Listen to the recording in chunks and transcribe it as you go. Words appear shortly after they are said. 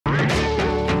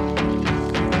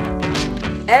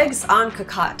Eggs en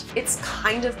cocotte. It's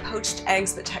kind of poached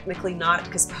eggs, but technically not,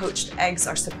 because poached eggs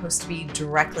are supposed to be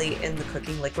directly in the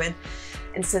cooking liquid.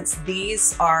 And since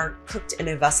these are cooked in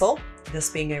a vessel, this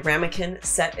being a ramekin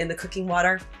set in the cooking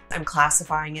water, I'm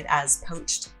classifying it as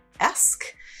poached-esque,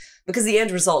 because the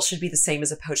end result should be the same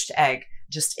as a poached egg,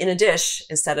 just in a dish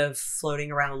instead of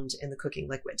floating around in the cooking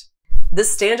liquid. The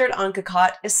standard en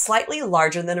cocotte is slightly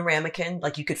larger than a ramekin,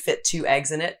 like you could fit 2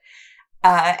 eggs in it,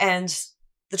 and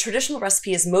the traditional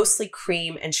recipe is mostly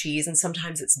cream and cheese, and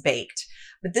sometimes it's baked.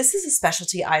 But this is a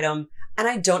specialty item, and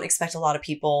I don't expect a lot of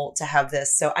people to have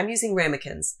this, so I'm using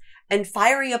ramekins. And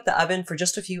firing up the oven for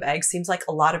just a few eggs seems like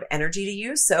a lot of energy to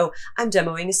use, so I'm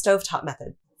demoing a stovetop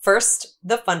method. First,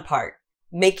 the fun part,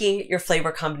 making your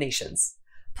flavor combinations.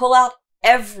 Pull out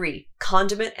every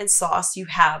condiment and sauce you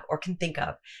have or can think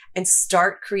of and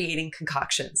start creating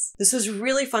concoctions. This was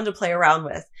really fun to play around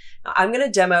with. Now, I'm going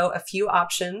to demo a few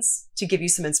options to give you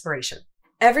some inspiration.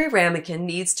 Every ramekin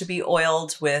needs to be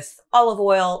oiled with olive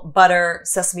oil, butter,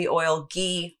 sesame oil,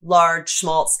 ghee, lard,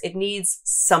 schmaltz. It needs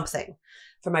something.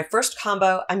 For my first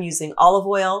combo, I'm using olive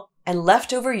oil and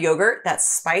leftover yogurt that's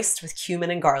spiced with cumin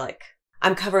and garlic.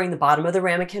 I'm covering the bottom of the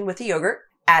ramekin with the yogurt,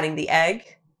 adding the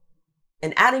egg,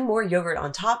 and adding more yogurt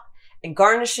on top, and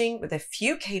garnishing with a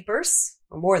few capers,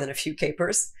 or more than a few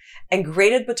capers, and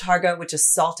grated bottarga, which is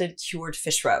salted cured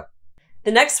fish roe.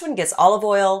 The next one gets olive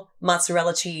oil,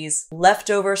 mozzarella cheese,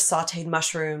 leftover sauteed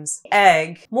mushrooms,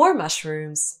 egg, more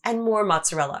mushrooms, and more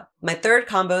mozzarella. My third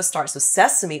combo starts with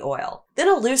sesame oil, then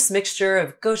a loose mixture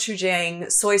of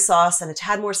gochujang, soy sauce, and a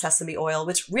tad more sesame oil,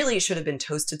 which really should have been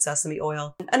toasted sesame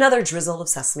oil, another drizzle of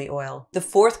sesame oil. The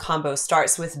fourth combo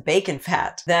starts with bacon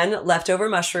fat, then leftover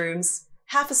mushrooms,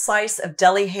 half a slice of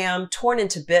deli ham torn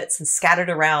into bits and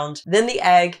scattered around, then the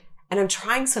egg, and I'm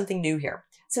trying something new here.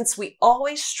 Since we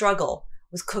always struggle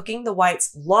with cooking the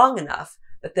whites long enough,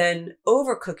 but then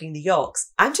overcooking the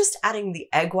yolks, I'm just adding the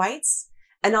egg whites,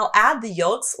 and I'll add the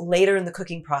yolks later in the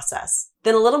cooking process.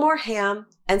 Then a little more ham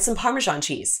and some Parmesan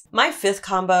cheese. My fifth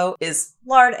combo is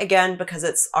lard again because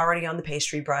it's already on the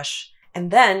pastry brush.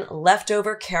 And then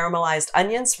leftover caramelized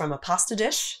onions from a pasta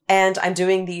dish. And I'm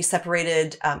doing the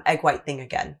separated egg white thing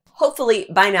again. Hopefully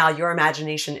by now your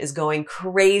imagination is going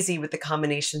crazy with the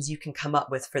combinations you can come up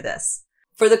with for this.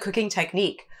 For the cooking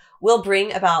technique, we'll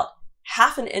bring about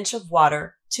 ½ an inch of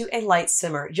water to a light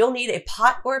simmer. You'll need a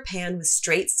pot or a pan with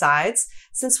straight sides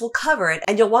since we'll cover it,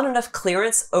 and you'll want enough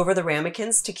clearance over the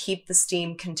ramekins to keep the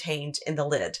steam contained in the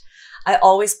lid. I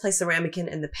always place the ramekin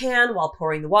in the pan while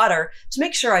pouring the water to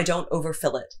make sure I don't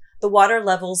overfill it. The water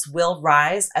levels will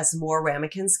rise as more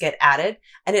ramekins get added,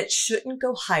 and it shouldn't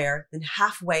go higher than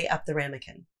halfway up the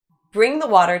ramekin. Bring the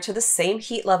water to the same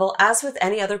heat level as with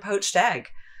any other poached egg,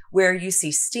 where you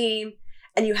see steam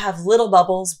and you have little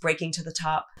bubbles breaking to the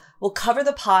top. We'll cover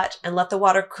the pot and let the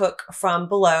water cook from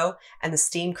below and the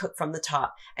steam cook from the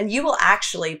top. And you will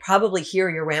actually probably hear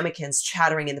your ramekins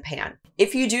chattering in the pan.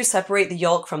 If you do separate the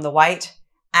yolk from the white,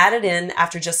 add it in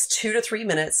after just 2 to 3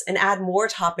 minutes and add more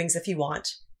toppings if you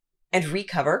want, and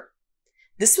recover.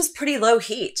 This was pretty low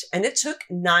heat, and it took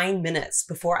 9 minutes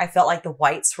before I felt like the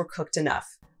whites were cooked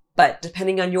enough. But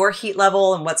depending on your heat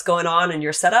level and what's going on in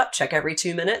your setup, check every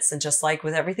 2 minutes. And just like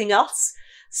with everything else,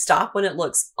 stop when it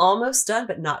looks almost done,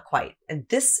 but not quite. And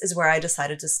this is where I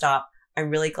decided to stop. I'm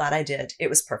really glad I did. It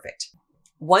was perfect.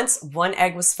 Once one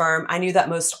egg was firm, I knew that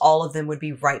most all of them would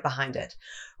be right behind it.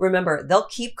 Remember, they'll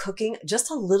keep cooking just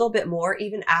a little bit more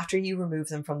even after you remove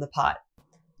them from the pot.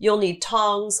 You'll need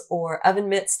tongs or oven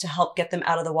mitts to help get them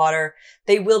out of the water.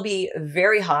 They will be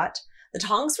very hot. The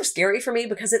tongs were scary for me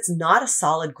because it's not a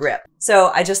solid grip,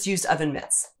 so I just used oven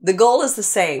mitts. The goal is the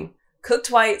same, cooked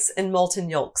whites and molten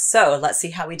yolks. So let's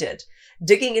see how we did.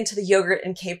 Digging into the yogurt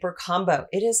and caper combo,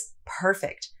 it is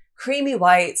perfect. Creamy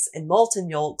whites and molten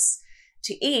yolks.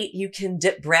 To eat, you can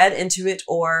dip bread into it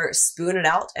or spoon it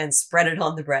out and spread it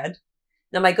on the bread.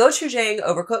 Now my gochujang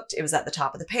overcooked. It was at the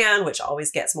top of the pan, which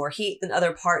always gets more heat than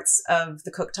other parts of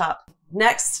the cooktop.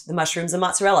 Next, the mushrooms and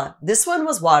mozzarella. This one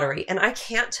was watery, and I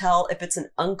can't tell if it's an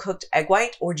uncooked egg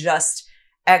white or just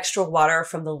extra water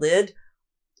from the lid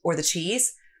or the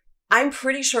cheese. I'm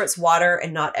pretty sure it's water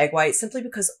and not egg white simply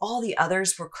because all the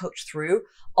others were cooked through,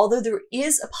 although there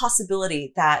is a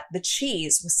possibility that the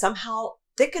cheese was somehow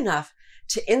thick enough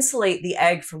to insulate the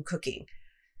egg from cooking.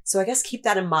 So I guess keep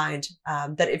that in mind,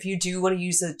 that if you do want to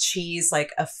use a cheese,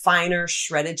 like a finer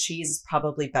shredded cheese is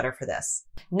probably better for this.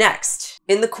 Next,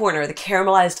 in the corner, the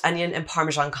caramelized onion and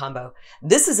Parmesan combo.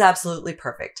 This is absolutely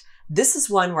perfect. This is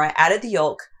one where I added the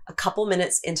yolk a couple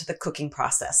minutes into the cooking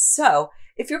process. So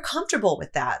if you're comfortable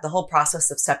with that, the whole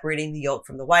process of separating the yolk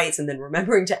from the whites and then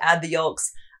remembering to add the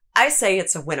yolks, I say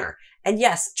it's a winner. And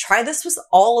yes, try this with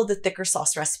all of the thicker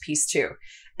sauce recipes too.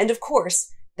 And of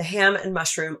course, the ham and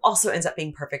mushroom also ends up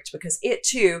being perfect because it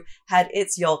too had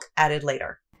its yolk added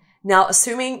later. Now,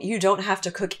 assuming you don't have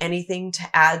to cook anything to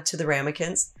add to the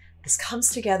ramekins, this comes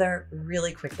together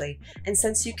really quickly. And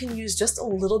since you can use just a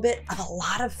little bit of a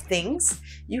lot of things,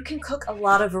 you can cook a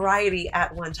lot of variety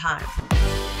at one time.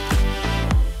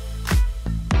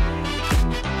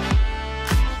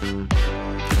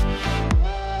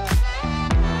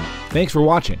 Thanks for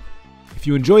watching. If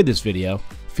you enjoyed this video,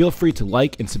 feel free to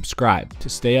like and subscribe to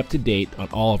stay up to date on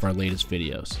all of our latest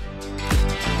videos.